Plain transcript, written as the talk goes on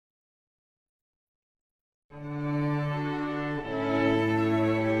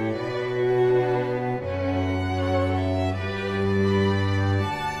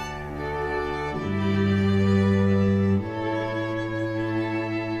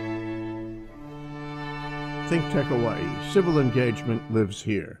ThinkTech Hawaii. Civil engagement lives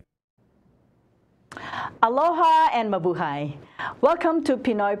here. Aloha and mabuhay. Welcome to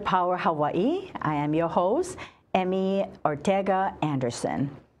Pinoy Power Hawaii. I am your host, Emmie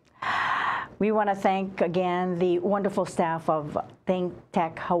Ortega-Anderson. We want to thank again the wonderful staff of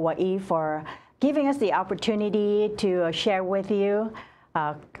ThinkTech Hawaii for giving us the opportunity to share with you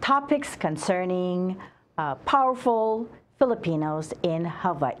topics concerning powerful Filipinos in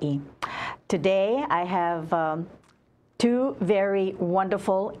Hawaii. Today I have two very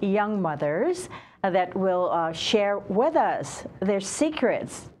wonderful young mothers that will share with us their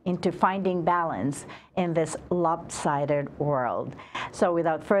secrets into finding balance in this lopsided world. So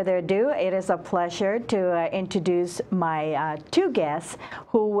without further ado, it is a pleasure to introduce my two guests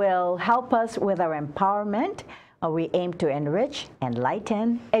who will help us with our empowerment. We aim to enrich,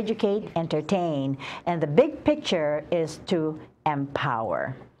 enlighten, educate, entertain, and the big picture is to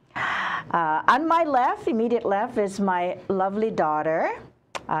empower. On my left, immediate left, is my lovely daughter,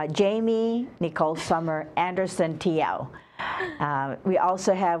 Jaymie Nicole Summer Anderson Tyau. We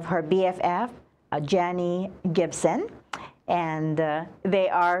also have her BFF, Janny Gibson, and they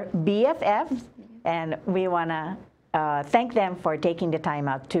are BFFs, and we want to thank them for taking the time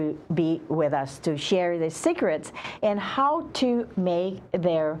out to be with us to share the secrets and how to make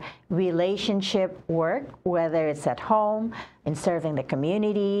their relationship work, whether it's at home, in serving the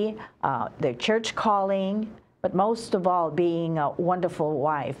community, their church calling, but most of all, being a wonderful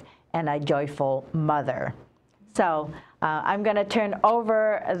wife and a joyful mother. So I'm going to turn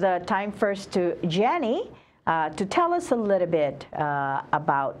over the time first to Janny to tell us a little bit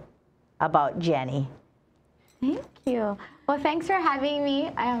about Janny. Thank you. Well, thanks for having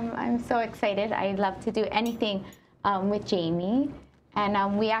me. I'm so excited. I love to do anything with Jaymie.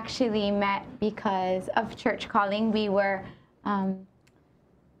 And we actually met because of church calling. We were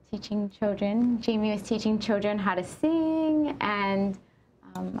teaching children. Jaymie was teaching children how to sing, and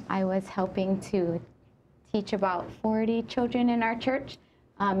I was helping to teach about 40 children in our church,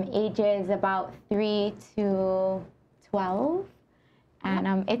 ages about 3 to 12.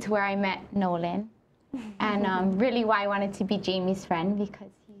 And it's where I met Nolan. And really why I wanted to be Jaymie's friend,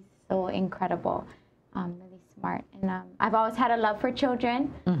 because he's so incredible, really smart. And I've always had a love for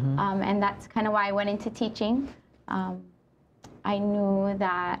children, and that's kind of why I went into teaching. I knew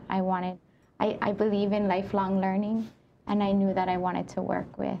that I believe in lifelong learning, and I knew that I wanted to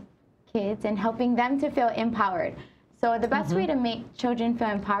work with kids and helping them to feel empowered. So the best way to make children feel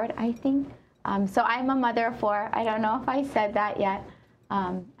empowered, I think, so I'm a mother of 4. I don't know if I said that yet.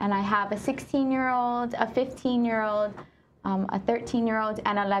 And I have a 16-year-old, a 15-year-old, a 13-year-old,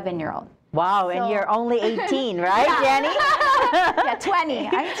 and an 11-year-old. Wow, so, and you're only 18, right, Janny? Yeah, 20.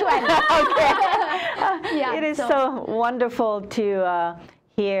 I'm 20. Okay. Yeah, it is so wonderful to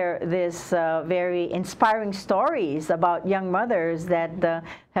hear this very inspiring stories about young mothers that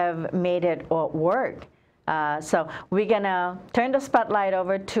have made it work. So we're going to turn the spotlight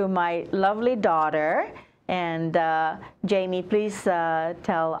over to my lovely daughter. And Jaymie, please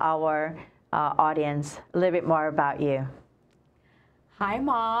tell our audience a little bit more about you. Hi,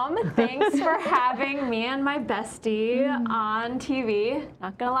 Mom. Thanks for having me and my bestie on TV.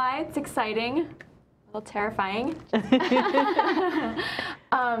 Not gonna lie, it's exciting, a little terrifying.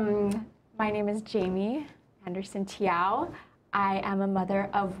 My name is Jaymie Anderson Tyau. I am a mother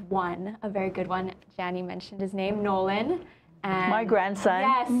of 1, a very good one. Janny mentioned his name, Nolan. And my grandson.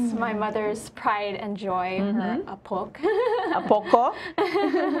 Yes, my mother's pride and joy, her apok. Apoko?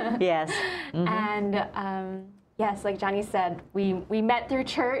 Yes. And yes, like Janny said, we met through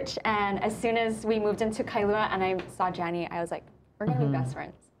church, and as soon as we moved into Kailua and I saw Janny, I was like, we're gonna be best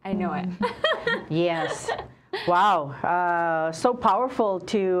friends. I know it. Yes. Wow. So powerful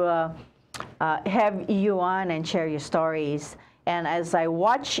to have you on and share your stories. And as I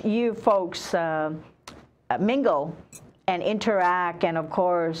watch you folks mingle and interact, and of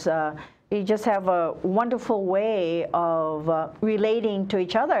course, you just have a wonderful way of relating to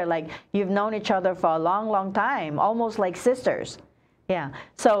each other. Like you've known each other for a long, long time, almost like sisters. Yeah.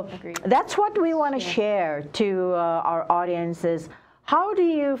 So that's what we want to share to our audiences. How do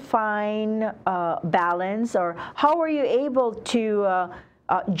you find balance, or how are you able to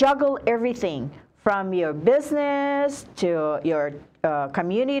juggle everything from your business to your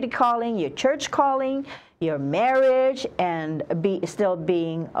community calling, your church calling, your marriage, and still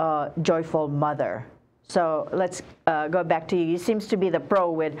being a joyful mother? So let's go back to you. You seems to be the pro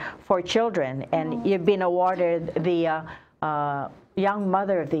with 4 children, and you've been awarded the Young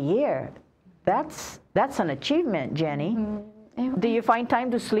Mother of the Year. That's an achievement, Janny. Do you find time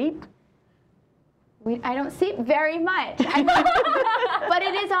to sleep? I don't sleep very much, but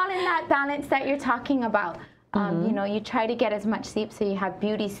it is all in that balance that you're talking about. You know, you try to get as much sleep so you have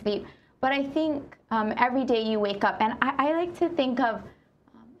beauty sleep. But I think every day you wake up, and I like to think of,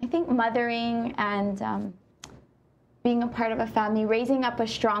 I think mothering and being a part of a family, raising up a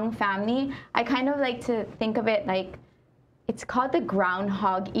strong family, I kind of like to think of it like, it's called the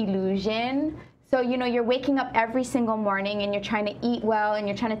groundhog illusion. So, you know, you're waking up every single morning and you're trying to eat well and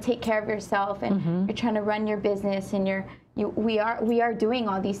you're trying to take care of yourself and you're trying to run your business and we are doing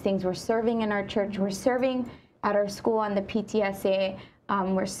all these things. We're serving in our church, we're serving at our school on the PTSA,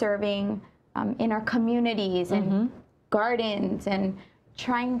 we're serving in our communities and gardens and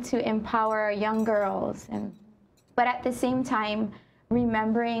trying to empower our young girls. But at the same time,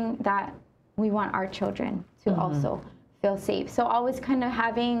 remembering that we want our children to also feel safe. So always kind of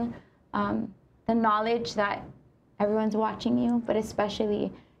having the knowledge that everyone's watching you, but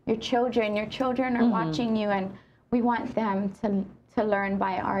especially your children. Your children are watching you, and we want them to learn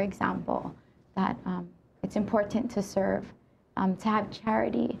by our example that it's important to serve, to have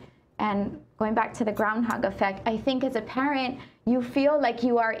charity. And going back to the groundhog effect, I think as a parent, you feel like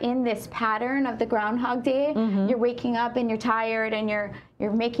you are in this pattern of the Groundhog Day. You're waking up and you're tired and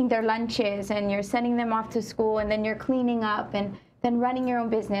you're making their lunches and you're sending them off to school and then you're cleaning up and then running your own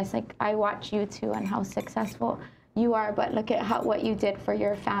business. Like I watch you too and how successful you are, but look at what you did for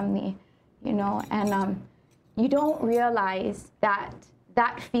your family, you know, and you don't realize that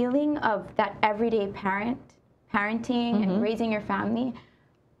feeling of that everyday parenting and raising your family,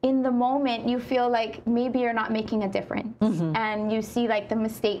 in the moment you feel like maybe you're not making a difference and you see like the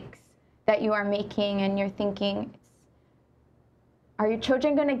mistakes that you are making and you're thinking, are your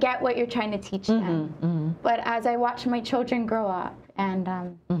children going to get what you're trying to teach them? But as I watch my children grow up and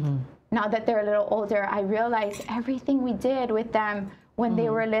now that they're a little older, I realize everything we did with them when they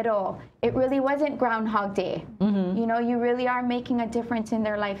were little, it really wasn't Groundhog Day. You know, you really are making a difference in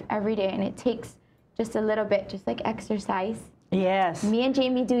their life every day, and it takes just a little bit, just like exercise. Yes. Me and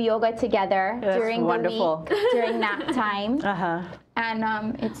Jaymie do yoga together during the week, during nap time.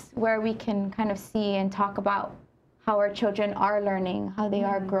 And it's where we can kind of see and talk about how our children are learning, how they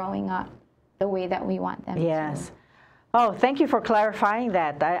are growing up the way that we want them to. Oh, thank you for clarifying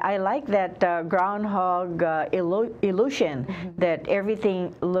that. I like that groundhog illusion, that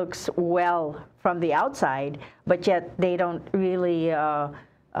everything looks well from the outside, but yet they don't really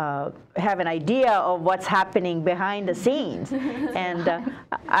have an idea of what's happening behind the scenes. And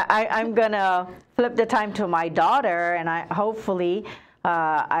I'm going to flip the time to my daughter, and hopefully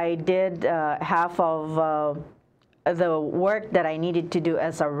I did half of the work that I needed to do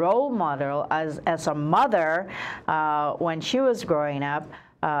as a role model, as a mother when she was growing up,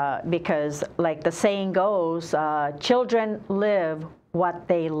 because like the saying goes, children live what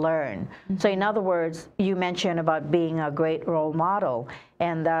they learn. So in other words, you mentioned about being a great role model,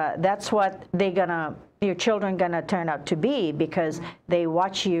 and that's what your children gonna turn out to be, because they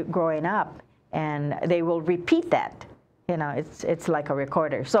watch you growing up and they will repeat that. You know, it's like a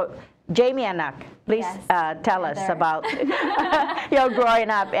recorder. So Jaymie anak, please tell us about your growing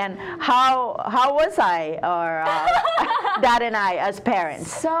up and how was I, or Dad and I as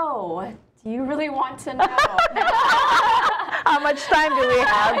parents. So, do you really want to know? How much time do we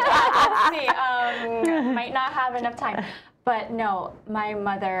have? Let's see. Might not have enough time. But no, my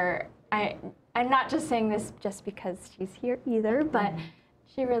mother, I'm not just saying this just because she's here either, but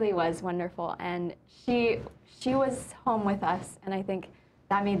she really was wonderful. And she was home with us, and I think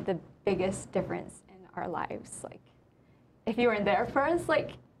that made the biggest difference in our lives. Like, if you weren't there for us,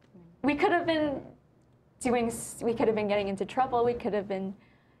 like, we could have been getting into trouble. We could have been,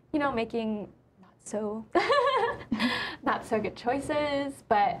 you know, making not so good choices,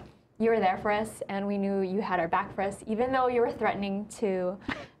 but you were there for us, and we knew you had our back for us, even though you were threatening to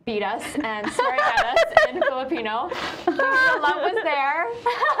beat us and swearing at us in Filipino. The love was there.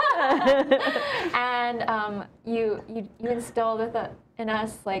 And you instilled in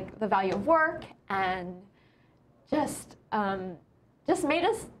us like the value of work, and just made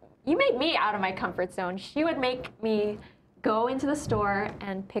us. You made me out of my comfort zone. She would make me go into the store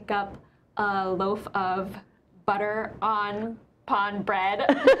and pick up a loaf of butter on pan bread,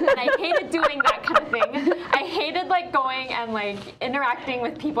 and I hated doing that kind of thing. I hated like going and like interacting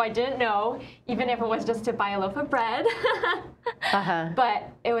with people I didn't know, even if it was just to buy a loaf of bread. But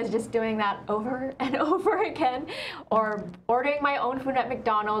it was just doing that over and over again, or ordering my own food at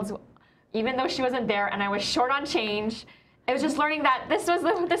McDonald's, even though she wasn't there and I was short on change. I was just learning that this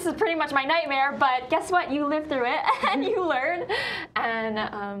is pretty much my nightmare, but guess what? You live through it and you learn,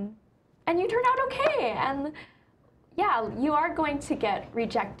 and you turn out okay. And yeah, you are going to get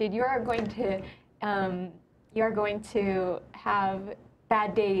rejected. You are going to have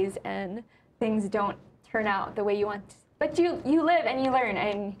bad days, and things don't turn out the way you want. But you live and you learn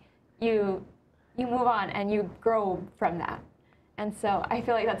and you move on and you grow from that. And so I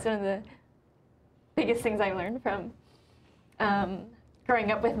feel like that's one of the biggest things I learned from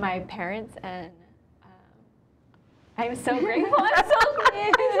growing up with my parents, and I'm so grateful. I'm so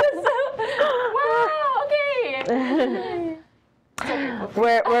wow, okay.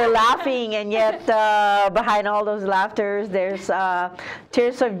 We're laughing, and yet behind all those laughters, there's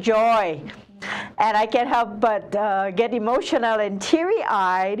tears of joy. And I can't help but get emotional and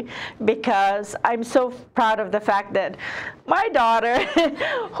teary-eyed because I'm so proud of the fact that my daughter,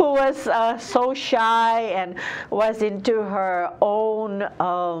 who was so shy and was into her own,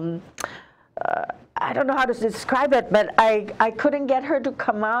 I don't know how to describe it, but I couldn't get her to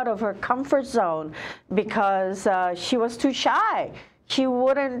come out of her comfort zone because she was too shy. She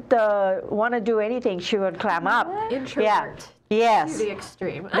wouldn't want to do anything. She would clam up. Introvert. Yeah. Yes. To the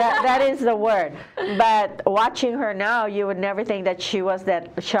extreme. That is the word. But watching her now, you would never think that she was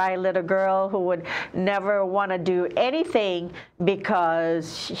that shy little girl who would never want to do anything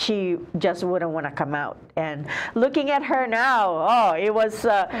because she just wouldn't want to come out. And looking at her now, oh, it was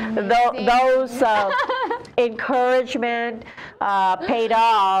those encouragement paid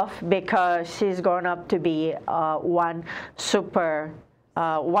off because she's grown up to be one super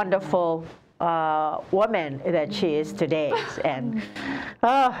wonderful woman that she is today, and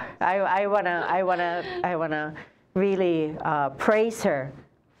I wanna really praise her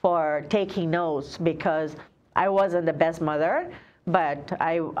for taking notes, because I wasn't the best mother, but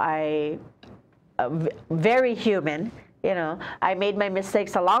I very human. You know, I made my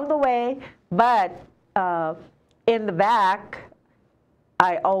mistakes along the way, but in the back,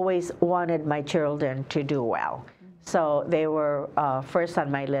 I always wanted my children to do well. So they were first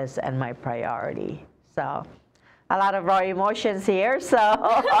on my list and my priority. So a lot of raw emotions here. So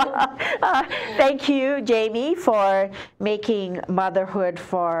thank you, Jaymie, for making motherhood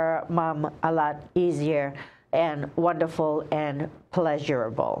for mom a lot easier and wonderful and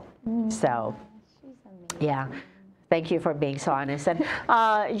pleasurable. So yeah. Thank you for being so honest. And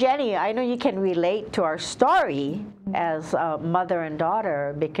Janny, I know you can relate to our story as mother and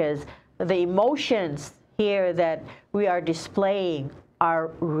daughter, because the emotions here that we are displaying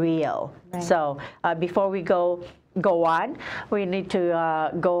are real. Right. So before we go on, we need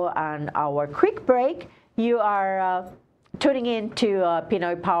to go on our quick break. You are tuning in to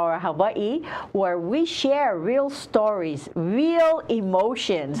Pinoy Power Hawaii, where we share real stories, real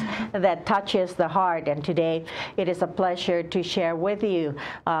emotions that touches the heart. And today, it is a pleasure to share with you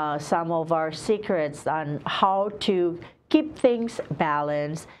some of our secrets on how to keep things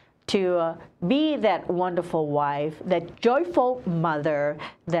balanced, to be that wonderful wife, that joyful mother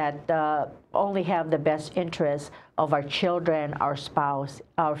that only have the best interests of our children, our spouse,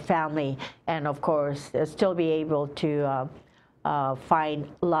 our family, and of course, still be able to find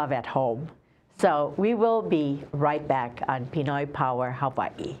love at home. So we will be right back on Pinoy Power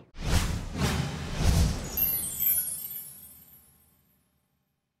Hawaii.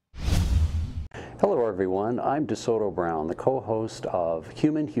 Hello everyone, I'm DeSoto Brown, the co-host of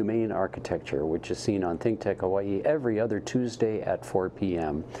Human Humane Architecture, which is seen on ThinkTech Hawaii every other Tuesday at 4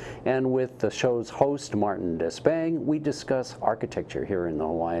 p.m. And with the show's host, Martin Despang, we discuss architecture here in the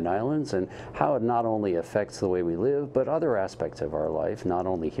Hawaiian Islands and how it not only affects the way we live, but other aspects of our life, not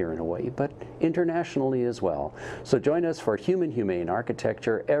only here in Hawaii, but internationally as well. So join us for Human Humane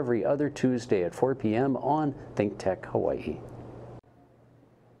Architecture every other Tuesday at 4 p.m. on ThinkTech Hawaii.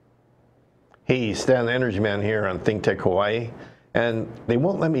 Hey, Stan the Energy Man here on ThinkTech Hawaii, and they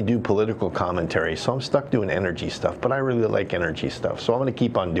won't let me do political commentary, so I'm stuck doing energy stuff, but I really like energy stuff, so I'm going to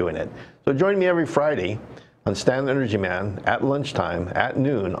keep on doing it. So join me every Friday on Stan the Energy Man at lunchtime, at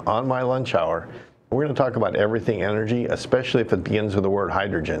noon, on my lunch hour. We're going to talk about everything energy, especially if it begins with the word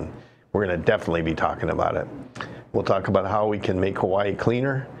hydrogen. We're going to definitely be talking about it. We'll talk about how we can make Hawaii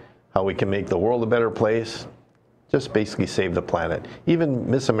cleaner, how we can make the world a better place, just basically save the planet.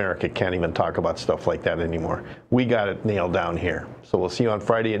 Even Miss America can't even talk about stuff like that anymore. We got it nailed down here. So we'll see you on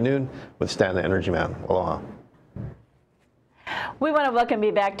Friday at noon with Stan the Energy Man. Aloha. We want to welcome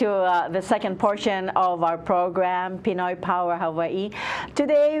you back to the second portion of our program, Pinoy Power Hawaii.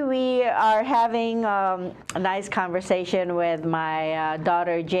 Today we are having a nice conversation with my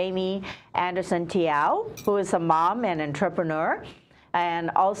daughter, Jaymie Anderson Tyau, who is a mom and entrepreneur,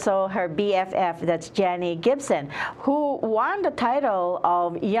 and also her BFF, that's Janny Gibson, who won the title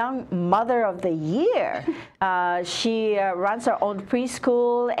of Young Mother of the Year. She runs her own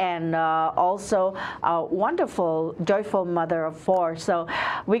preschool and also a wonderful, joyful mother of four. So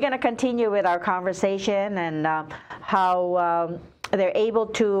we're going to continue with our conversation and how they're able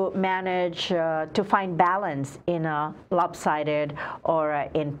to manage to find balance in a lopsided or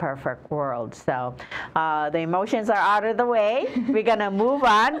imperfect world. So the emotions are out of the way. We're gonna move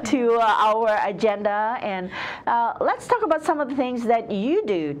on to our agenda, and let's talk about some of the things that you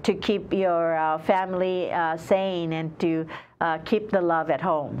do to keep your family sane and to keep the love at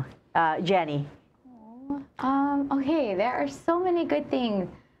home. Janny. Okay, there are so many good things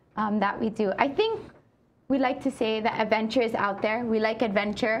that we do. I think we like to say that adventure is out there. We like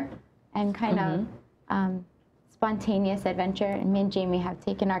adventure and kind of spontaneous adventure. And me and Jaymie have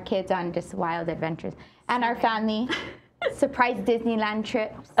taken our kids on just wild adventures. And our family, surprise Disneyland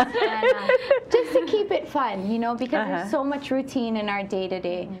trips. And, just to keep it fun, you know, because there's so much routine in our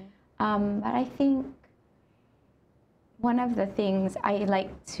day-to-day. But I think one of the things I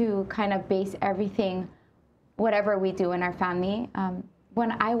like to kind of base everything, whatever we do in our family.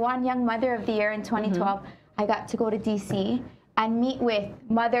 When I won Young Mother of the Year in 2012, I got to go to DC and meet with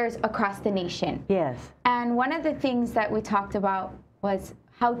mothers across the nation. Yes. And one of the things that we talked about was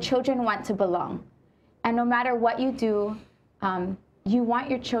how children want to belong. And no matter what you do, you want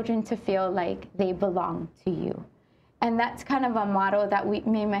your children to feel like they belong to you. And that's kind of a motto that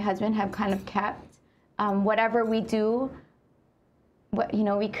me and my husband have kind of kept. Whatever we do, you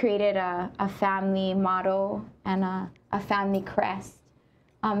know, we created a family motto and a family crest,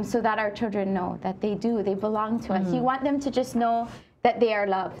 so that our children know that they belong to us. You want them to just know that they are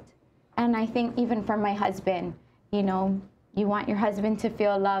loved. And I think even for my husband, you know, you want your husband to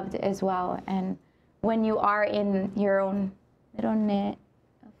feel loved as well. And when you are in your own little knit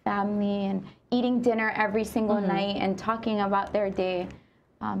family and eating dinner every single night and talking about their day,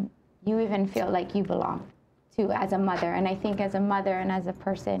 you even feel like you belong to as a mother. And I think as a mother and as a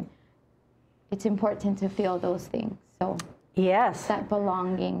person, it's important to feel those things. So yes, that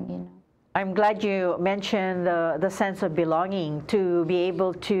belonging, you know. I'm glad you mentioned the sense of belonging, to be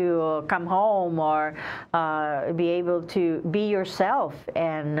able to come home or be able to be yourself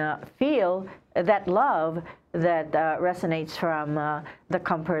and feel that love that resonates from the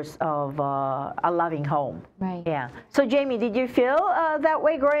comforts of a loving home. Right. Yeah. So Jaymie, did you feel that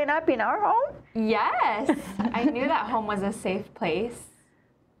way growing up in our home? Yes, I knew that home was a safe place,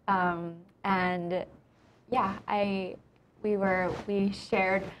 and yeah,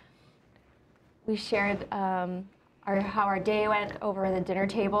 we shared how our day went over the dinner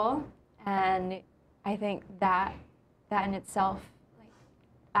table, and I think that in itself,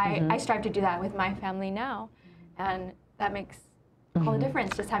 like, I strive to do that with my family now, and that makes all the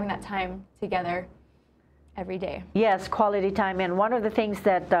difference, just having that time together every day. Yes, quality time. And one of the things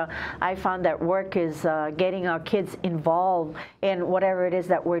that I found at work is getting our kids involved in whatever it is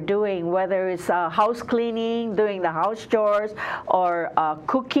that we're doing, whether it's house cleaning, doing the house chores, or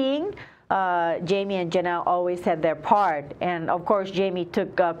cooking. Jaymie and Janelle always had their part, and of course Jaymie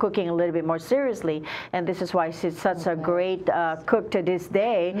took cooking a little bit more seriously, and this is why she's such a great cook to this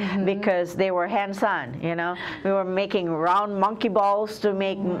day, because they were hands-on. You know, we were making round monkey balls to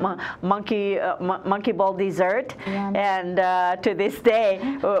make monkey ball dessert, and to this day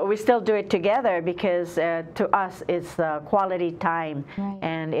we still do it together, because to us it's quality time,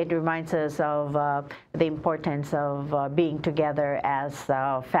 and it reminds us of the importance of being together as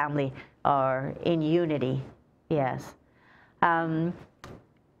family, or in unity. Yes. You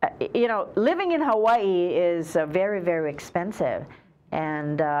know, living in Hawaii is very, very expensive.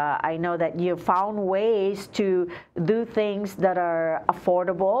 And I know that you found ways to do things that are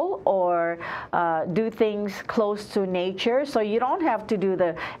affordable, or do things close to nature, so you don't have to do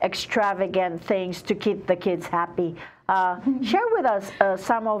the extravagant things to keep the kids happy. Share with us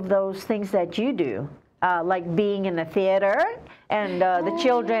some of those things that you do. Like being in a theater, and the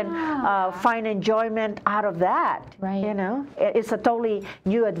children find enjoyment out of that. Right. You know, it's a totally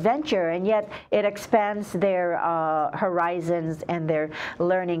new adventure, and yet it expands their horizons and their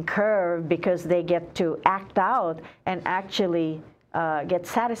learning curve, because they get to act out and actually get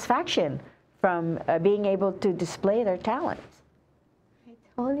satisfaction from being able to display their talents. I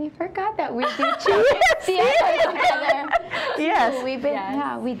totally forgot that we do children's theater together. Yes. So we've been,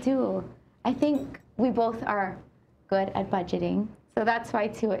 yeah, we do. I think we both are good at budgeting, so that's why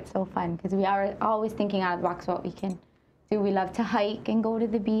too it's so fun, because we are always thinking out of the box what we can do. We love to hike and go to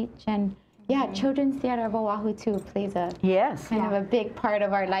the beach, and Children's Theater of Oahu too plays a kind of a big part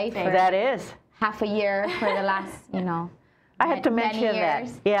of our life. That is half a year for the last, you know, I had to mention that.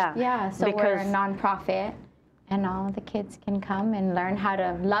 Yeah. Yeah. So we're a nonprofit, and all the kids can come and learn how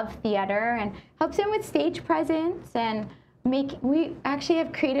to love theater, and helps them with stage presence, and we actually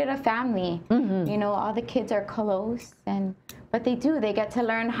have created a family. You know, all the kids are close, but they get to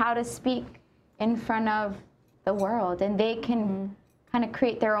learn how to speak in front of the world, and they can kind of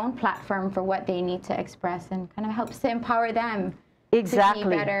create their own platform for what they need to express, and kind of helps to empower them Exactly. to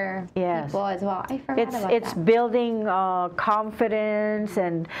be better people as well. I forgot about it's that. building confidence,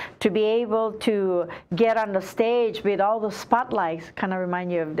 and to be able to get on the stage with all the spotlights kind of remind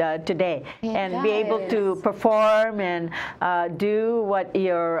you of today, and be able to perform and do what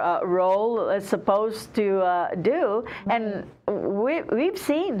your role is supposed to do. And we've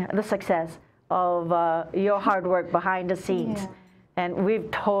seen the success of your hard work behind the scenes, and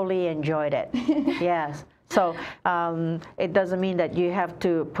we've totally enjoyed it. Yes. So it doesn't mean that you have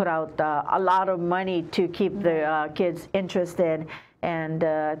to put out a lot of money to keep the kids interested, and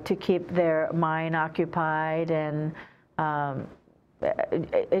to keep their mind occupied, and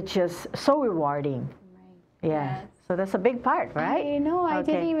it's just so rewarding. Right. Yeah. Yes. So that's a big part, right? I know. I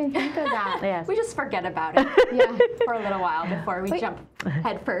didn't even think of that. Yes. We just forget about it for a little while before we jump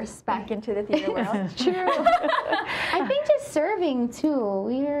headfirst back into the theater world. True. I think just serving too.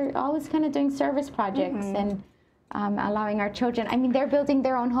 We are always kind of doing service projects and allowing our children. I mean, they're building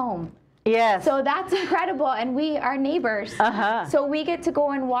their own home. Yes. So that's incredible, and we are neighbors. So we get to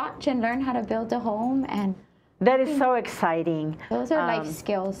go and watch and learn how to build a home, and that is so exciting. Those are life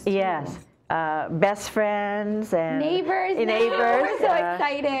skills too. Yes. Best friends and neighbors. We're so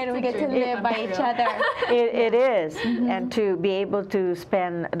excited. We get to live by each other. It is, and to be able to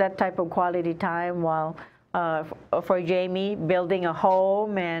spend that type of quality time while, for Jaymie, building a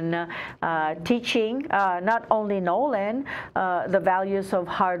home and teaching not only Nolan the values of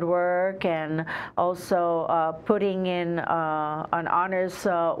hard work, and also putting in an honors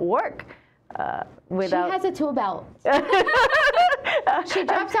work. She has a tool belt. She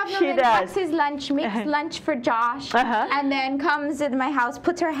drops off Nolan, packs his lunch, makes lunch for Josh, and then comes into my house,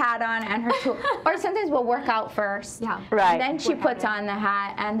 puts her hat on and her tool. Or sometimes we'll work out first. Yeah. Right. And then she puts on the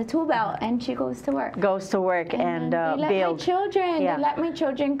hat and the tool belt, and she goes to work. Goes to work and they let build. My children. They let my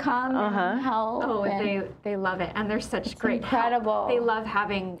children come and help. Oh, they love it, and they're such great incredible. Help. They love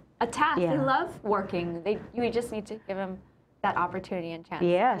having a task. They love working. We just need to give them that opportunity and chance.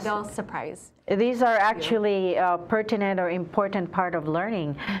 Yes. They'll surprise. These are actually pertinent or important part of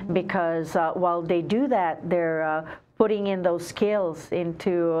learning, because while they do that, they're putting in those skills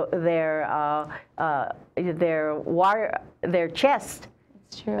into their chest.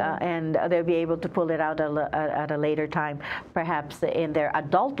 It's true. And they'll be able to pull it out at a later time, perhaps in their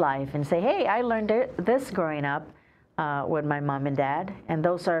adult life, and say, hey, I learned this growing up with my mom and dad. And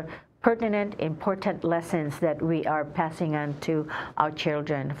those are pertinent, important lessons that we are passing on to our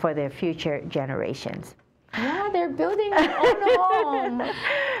children for their future generations. Yeah, they're building their own home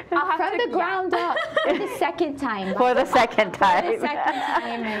from the ground up for the second time. For the second time. For the second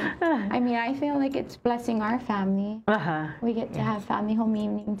time. And, I mean, I feel like it's blessing our family. We get to have family home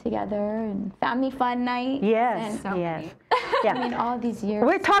evening together and family fun night. Yes, and yes. I mean, all these years.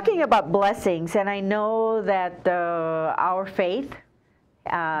 We're talking about blessings, and I know that our faith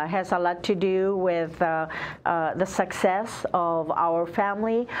has a lot to do with the success of our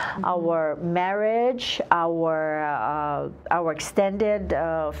family, our marriage, our extended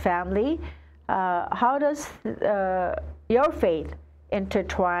family. How does your faith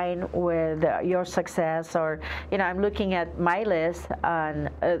intertwine with your success? Or, you know, I'm looking at my list on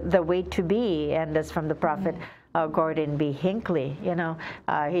the way to be, and that's from the prophet Gordon B. Hinckley. You know,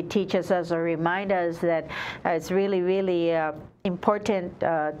 he teaches us or reminds us that it's really, really important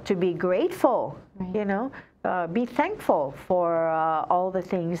to be grateful. Right. You know, be thankful for all the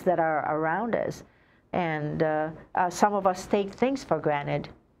things that are around us, and some of us take things for granted.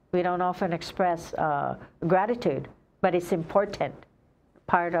 We don't often express gratitude, but it's important,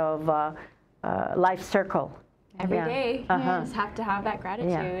 part of life circle. Every day, you just have to have that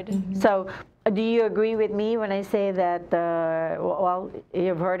gratitude. So, do you agree with me when I say that, well,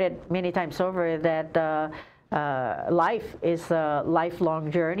 you've heard it many times over, that life is a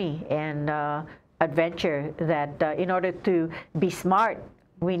lifelong journey and adventure, that in order to be smart,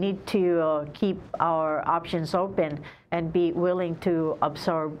 we need to keep our options open and be willing to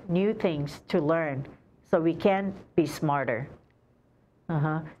absorb new things to learn so we can be smarter.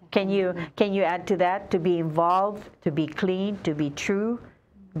 Can you add to that? To be involved, to be clean, to be true,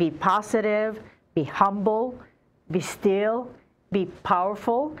 be positive, be humble, be still, be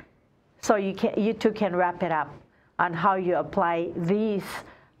powerful. So you too can wrap it up on how you apply these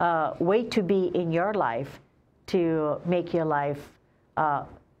way to be in your life to make your life a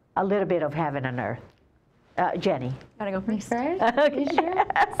little bit of heaven on earth. Jenny. Gotta go first. You sure?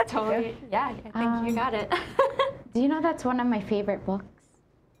 Totally. Yeah, I think you got it. Do you know that's one of my favorite books?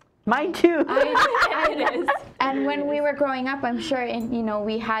 Mine too. It is. And when we were growing up, I'm sure, you know,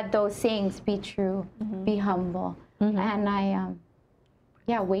 we had those sayings: be true, be humble. And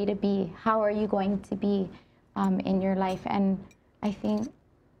way to be. How are you going to be in your life? And I think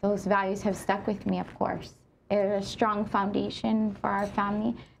those values have stuck with me, of course. They're a strong foundation for our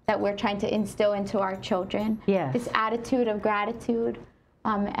family that we're trying to instill into our children. Yes. This attitude of gratitude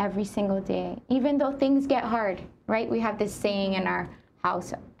every single day, even though things get hard, right? We have this saying in our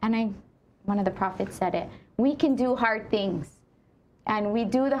house, and one of the prophets said it, we can do hard things. And we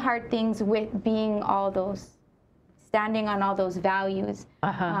do the hard things with being standing on all those values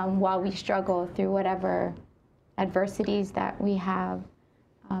while we struggle through whatever adversities that we have.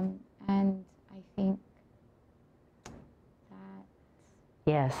 And I think that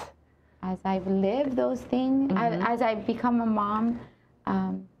Yes. as I've lived those things, as I've become a mom,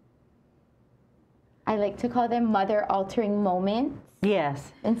 I like to call them mother-altering moments.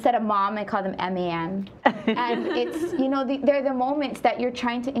 Yes. Instead of mom, I call them MAM. And it's, they're the moments that you're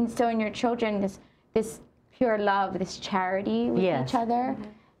trying to instill in your children, this pure love, this charity with each other.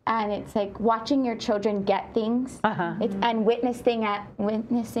 And it's like watching your children get things and witnessing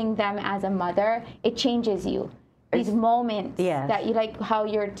them as a mother, it changes you. These moments that you, like how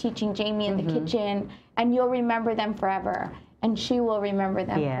you're teaching Jaymie in the kitchen, and you'll remember them forever. And she will remember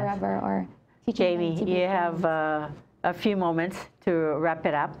them forever. Or teaching them to be Jaymie, you have a few moments to wrap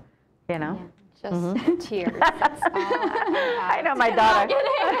it up, Just tears. I know my daughter.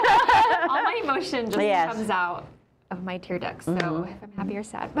 All my emotion just comes out of my tear ducts. So if I'm happy or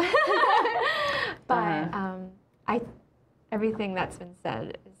sad, but everything that's been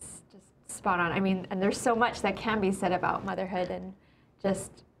said is just spot on. I mean, and there's so much that can be said about motherhood, and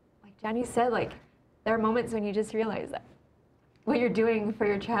just like Janny said, like there are moments when you just realize that what you're doing for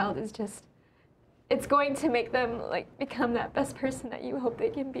your child is just, it's going to make them like become that best person that you hope they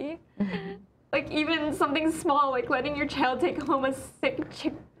can be. Like even something small, like letting your child take home a sick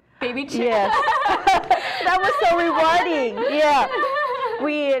baby chick. Yes. That was so rewarding. Yeah.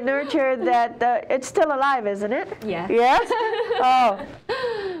 We nurtured that. It's still alive, isn't it? Yeah. Yes? Oh.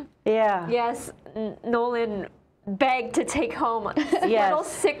 Yeah. Yes. Nolan begged to take home a little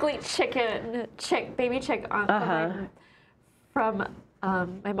sickly baby chick from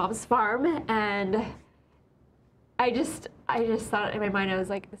my mom's farm, and I just thought in my mind, I was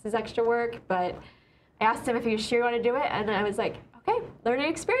like, this is extra work, but I asked him if he was sure he wanted to do it, and I was like, okay, learning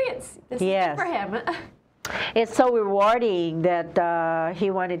experience. This is good for him. It's so rewarding that he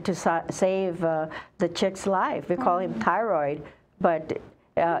wanted to save the chick's life. We call him Thyroid, but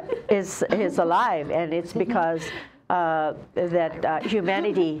is alive, and it's because that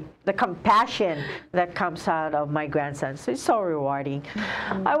humanity, the compassion that comes out of my grandson. So it's so rewarding.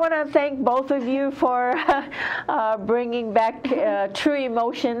 I want to thank both of you for bringing back true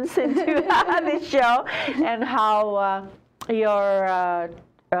emotions into this show, and how your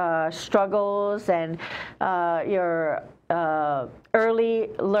struggles and your early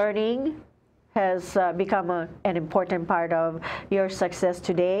learning has become an important part of your success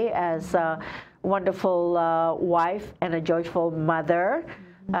today as a wonderful wife and a joyful mother.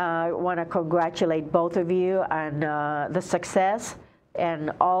 I want to congratulate both of you on the success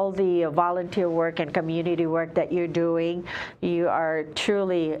and all the volunteer work and community work that you're doing. You are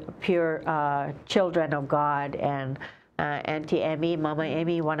truly pure children of God. And Auntie Emmie, Mama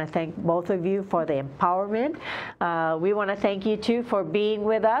Emmie, want to thank both of you for the empowerment. We want to thank you too for being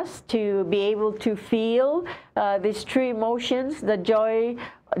with us, to be able to feel these true emotions, the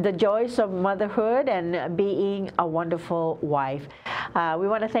joys of motherhood and being a wonderful wife. We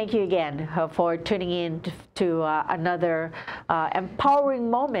want to thank you again for tuning in to another empowering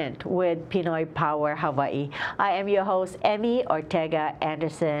moment with Pinoy Power Hawaii. I am your host, Emmie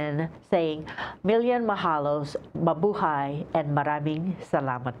Ortega-Anderson, saying million mahalos, mabuhay, and maraming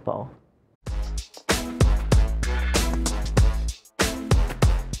salamat po.